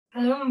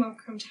Hello and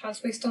welcome to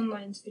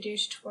HazWasteOnline's video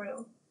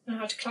tutorial on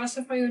how to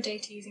classify your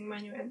data using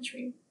manual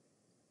entry.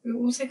 We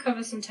will also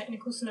cover some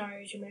technical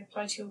scenarios you may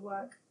apply to your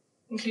work,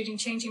 including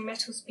changing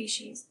metal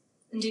species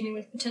and dealing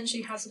with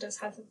potentially hazardous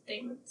hazard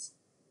statements.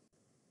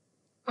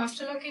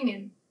 After logging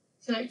in,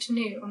 select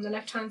New on the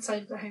left-hand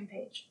side of the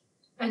homepage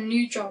and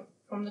New Job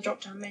from the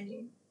drop-down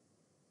menu.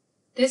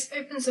 This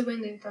opens a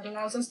window that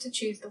allows us to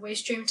choose the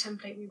waste stream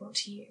template we want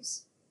to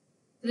use.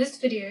 For this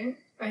video,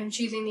 I am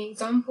choosing the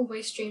example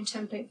waste stream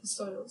template for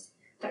soils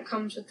that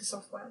comes with the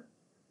software.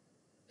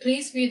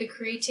 Please view the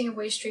Creating a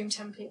Waste Stream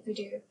Template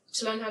video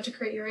to learn how to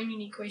create your own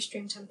unique waste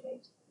stream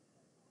template.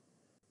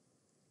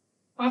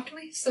 After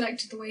we have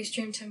selected the waste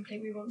stream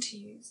template we want to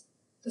use,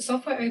 the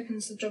software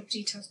opens the job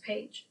details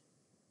page.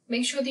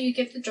 Make sure that you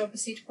give the job a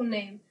suitable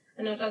name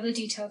and add other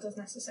details as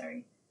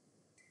necessary.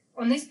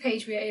 On this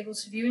page, we are able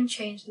to view and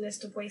change the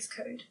list of waste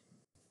code.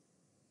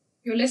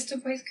 Your list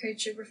of waste code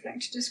should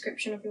reflect a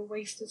description of your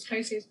waste as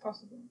closely as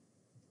possible.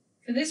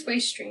 For this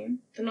waste stream,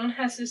 the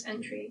non-hazardous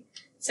entry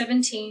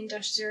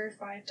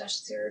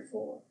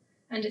 17-05-04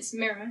 and its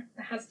mirror,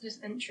 the hazardous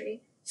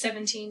entry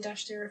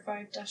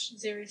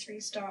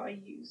 17-05-03* are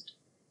used.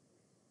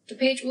 The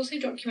page also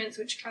documents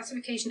which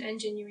classification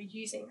engine you are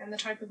using and the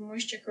type of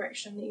moisture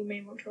correction that you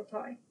may want to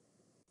apply.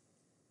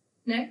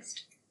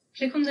 Next,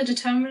 click on the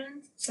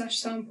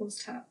Determinants/Samples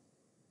tab.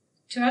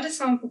 To add a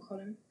sample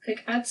column,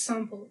 click Add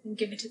Sample and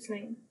give it its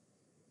name.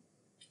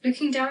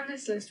 Looking down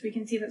this list, we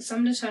can see that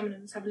some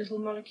determinants have a little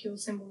molecule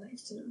symbol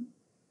next to them.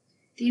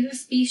 These are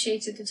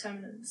speciated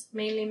determinants,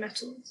 mainly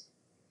metals.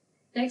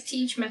 Next to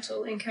each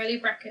metal, in curly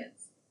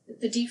brackets, is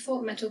the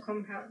default metal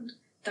compound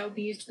that will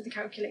be used for the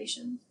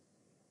calculations.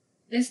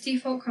 This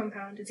default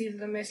compound is either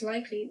the most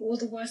likely or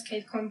the worst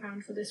case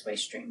compound for this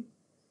waste stream.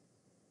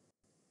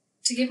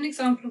 To give an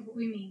example of what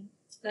we mean,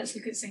 let's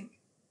look at zinc.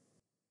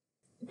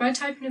 If I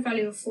type in a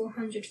value of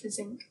 400 for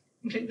zinc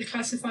and click the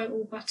Classify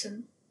All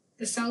button,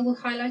 the cell will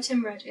highlight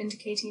in red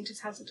indicating it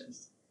is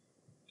hazardous.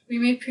 We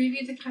may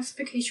preview the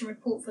classification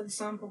report for the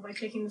sample by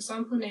clicking the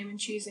sample name and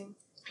choosing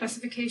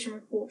Classification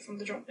Report from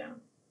the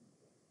drop-down.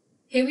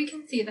 Here we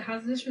can see the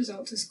hazardous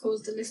result has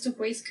caused the list of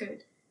waste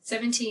code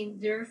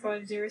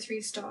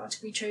 17-05-03*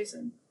 to be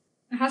chosen,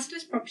 the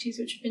hazardous properties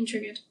which have been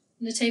triggered,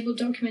 and the table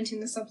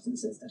documenting the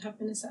substances that have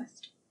been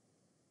assessed.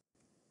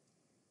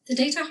 The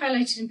data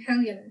highlighted in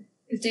pale yellow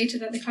is data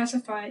that the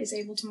classifier is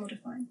able to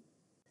modify.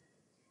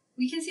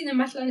 We can see the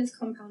metal and its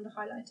compound are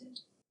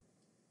highlighted.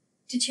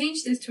 To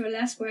change this to a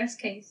less worst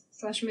case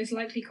 / most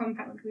likely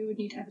compound, we would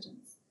need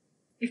evidence.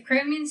 If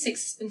chromium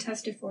 6 has been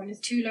tested for and is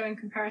too low in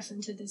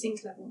comparison to the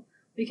zinc level,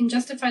 we can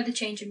justify the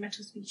change in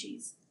metal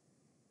species.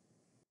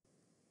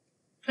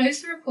 Close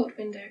the report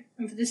window,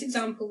 and for this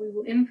example we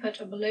will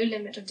input a below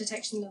limit of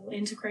detection level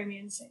into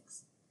chromium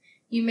 6.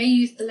 You may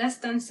use the less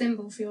than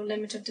symbol for your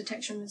limit of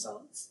detection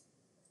results.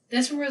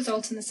 This will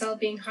result in the cell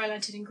being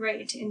highlighted in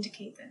grey to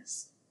indicate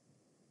this.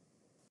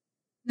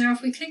 Now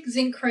if we click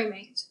zinc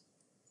chromate,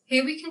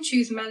 here we can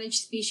choose Manage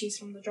Species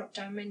from the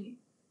drop-down menu.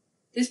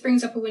 This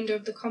brings up a window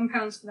of the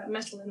compounds for that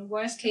metal in a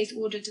worst-case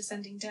order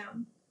descending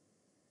down.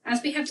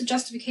 As we have the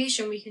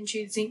justification, we can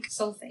choose zinc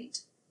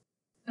sulfate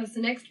as the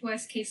next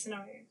worst-case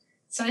scenario,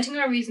 citing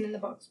our reason in the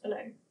box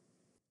below.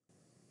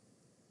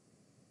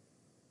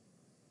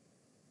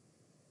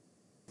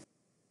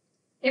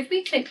 If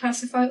we click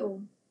Classify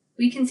All,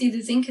 we can see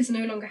the zinc is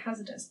no longer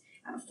hazardous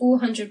at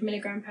 400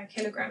 mg per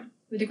kilogram,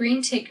 with a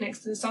green tick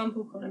next to the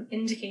sample column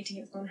indicating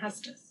it's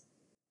non-hazardous.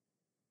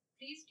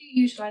 Please do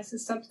utilize the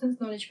substance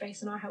knowledge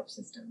base in our help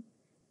system,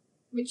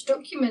 which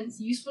documents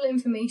useful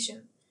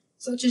information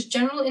such as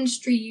general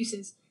industry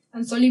uses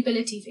and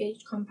solubility for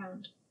each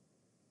compound.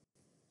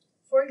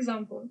 For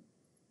example,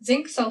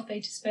 zinc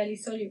sulfate is fairly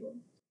soluble,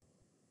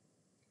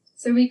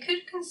 so we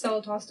could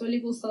consult our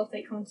soluble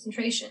sulfate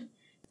concentration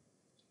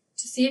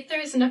to see if there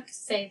is enough to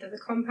say that the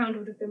compound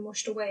would have been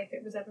washed away if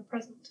it was ever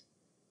present.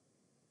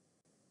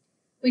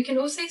 We can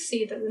also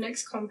see that the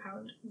next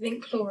compound,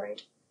 zinc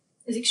chloride,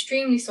 is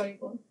extremely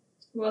soluble,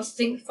 whilst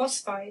zinc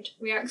phosphide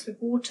reacts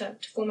with water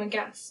to form a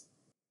gas.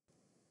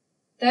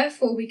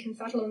 Therefore, we can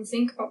settle on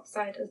zinc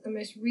oxide as the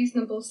most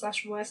reasonable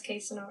 / worst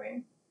case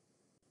scenario.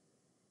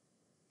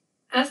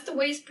 As the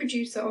waste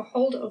producer or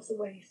holder of the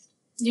waste,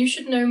 you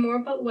should know more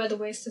about where the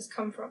waste has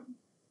come from,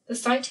 the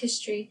site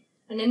history,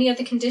 and any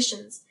other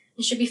conditions,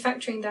 and should be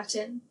factoring that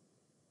in.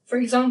 For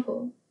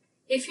example,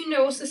 if you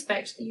know or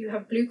suspect that you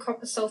have blue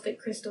copper sulfate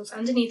crystals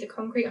underneath a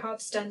concrete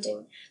hard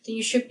standing, then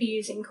you should be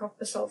using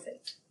copper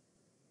sulfate.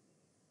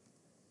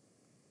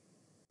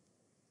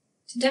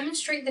 To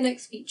demonstrate the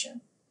next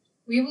feature,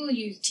 we will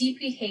use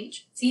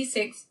TPH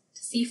C6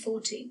 to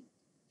C40,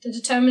 the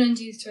determinant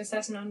used to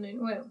assess an unknown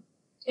oil.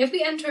 If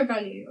we enter a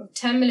value of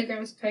 10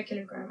 mg per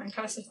kilogram and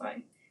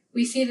classify,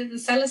 we see that the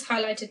cell is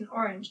highlighted in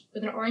orange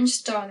with an orange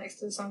star next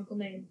to the sample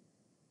name.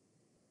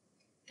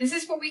 This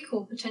is what we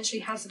call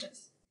potentially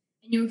hazardous,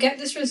 and you will get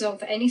this result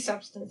for any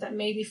substance that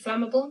may be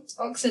flammable,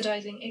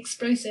 oxidizing,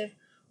 explosive,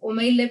 or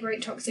may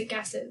liberate toxic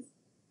gases,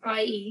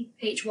 i.e.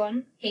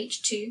 H1,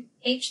 H2,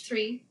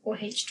 H3, or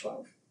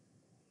H12.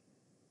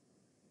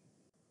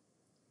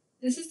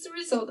 This is the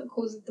result that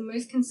causes the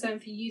most concern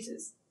for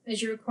users,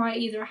 as you require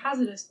either a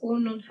hazardous or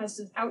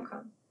non-hazardous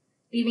outcome.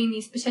 Leaving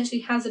these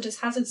potentially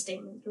hazardous hazard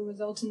statements will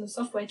result in the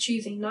software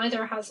choosing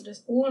neither a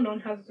hazardous or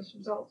non-hazardous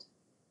result.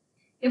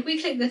 If we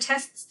click the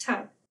Tests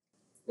tab,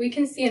 we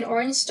can see an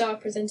orange star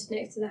presented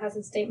next to the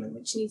hazard statement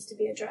which needs to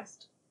be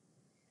addressed.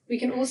 We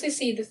can also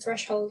see the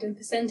threshold and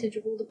percentage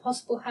of all the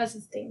possible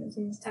hazard statements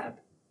in this tab.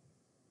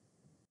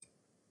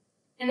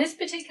 In this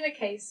particular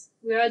case,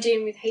 we are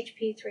dealing with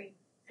HP3,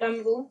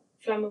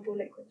 flammable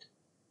liquid.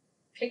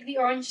 Click the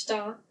orange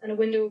star and a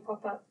window will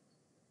pop up.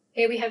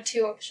 Here we have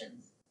two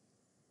options.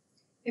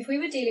 If we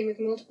were dealing with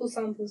multiple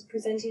samples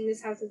presenting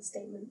this hazard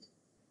statement,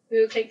 we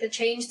will click the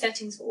Change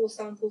Settings for All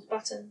Samples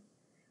button,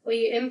 where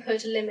you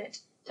input a limit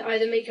to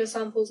either make your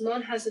samples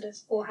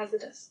non-hazardous or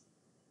hazardous.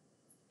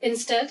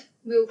 Instead,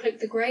 we will click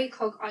the grey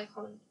cog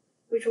icon,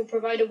 which will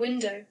provide a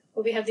window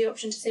where we have the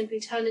option to simply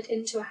turn it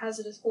into a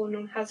hazardous or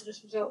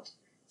non-hazardous result,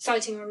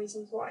 citing our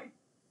reasons why.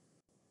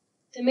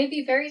 There may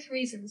be various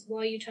reasons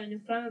why you turn a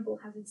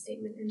flammable hazard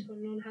statement into a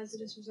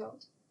non-hazardous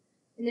result.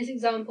 In this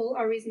example,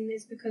 our reason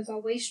is because our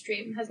waste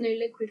stream has no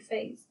liquid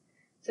phase,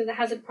 so the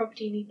hazard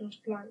property need not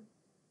apply.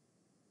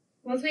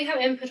 Once we have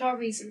input our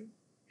reason,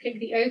 click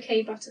the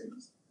OK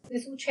buttons.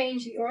 This will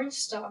change the orange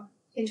star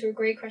into a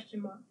grey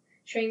question mark,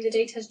 showing the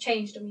data has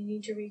changed and we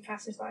need to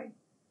reclassify.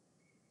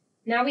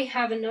 Now we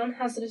have a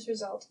non-hazardous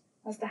result,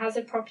 as the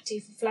hazard property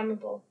for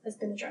flammable has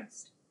been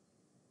addressed.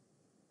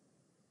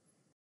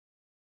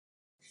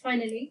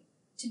 Finally,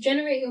 to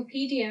generate your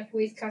PDF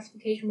waste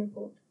classification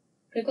report,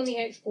 click on the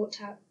Export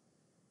tab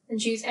and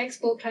choose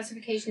Export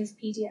Classification as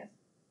PDF.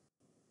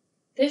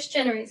 This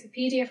generates a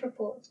PDF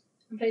report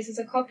and places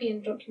a copy in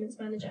the Documents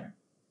Manager.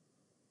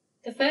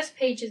 The first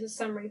page is a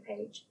summary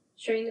page,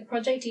 showing the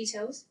project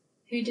details,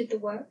 who did the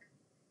work,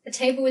 a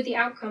table with the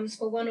outcomes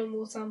for one or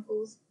more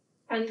samples,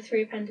 and the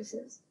 3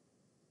 appendices.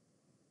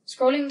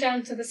 Scrolling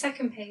down to the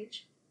second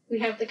page, we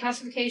have the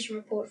classification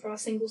report for our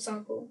single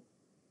sample.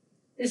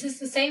 This is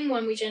the same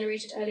one we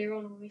generated earlier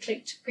on when we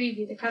clicked to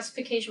preview the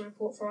classification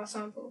report for our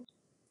sample.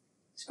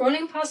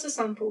 Scrolling past the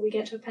sample, we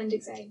get to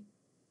Appendix A,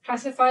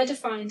 Classify,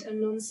 Defined, and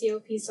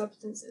Non-CLP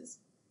Substances.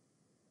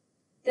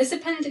 This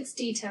appendix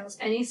details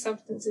any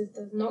substances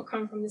that do not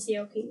come from the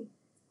CLP,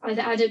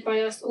 either added by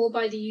us or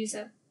by the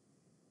user.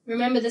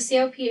 Remember, the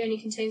CLP only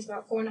contains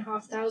about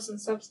 4,500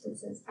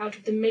 substances out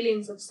of the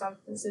millions of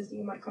substances that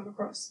you might come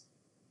across.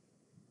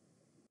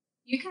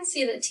 You can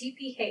see that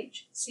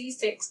TPH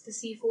C6 to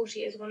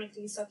C40 is one of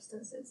these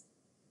substances,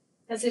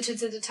 as it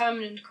is a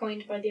determinant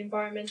coined by the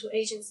Environmental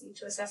Agency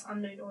to assess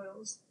unknown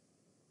oils.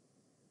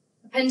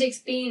 Appendix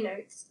B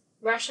notes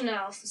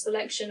rationale for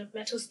selection of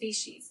metal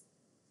species.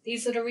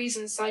 These are the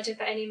reasons cited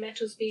for any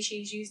metal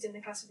species used in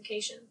the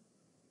classification.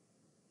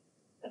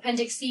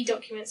 Appendix C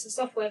documents the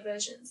software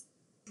versions,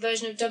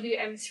 version of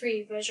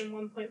WM3 version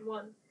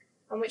 1.1,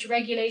 on which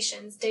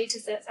regulations,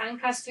 datasets, and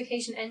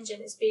classification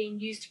engine is being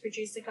used to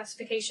produce the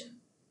classification.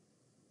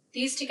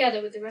 These,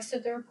 together with the rest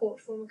of the report,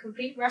 form a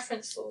complete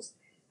reference source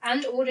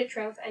and audit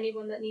trail for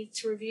anyone that needs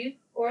to review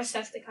or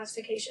assess the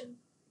classification.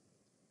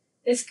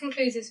 This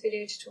concludes this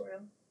video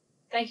tutorial.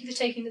 Thank you for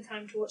taking the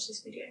time to watch this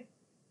video.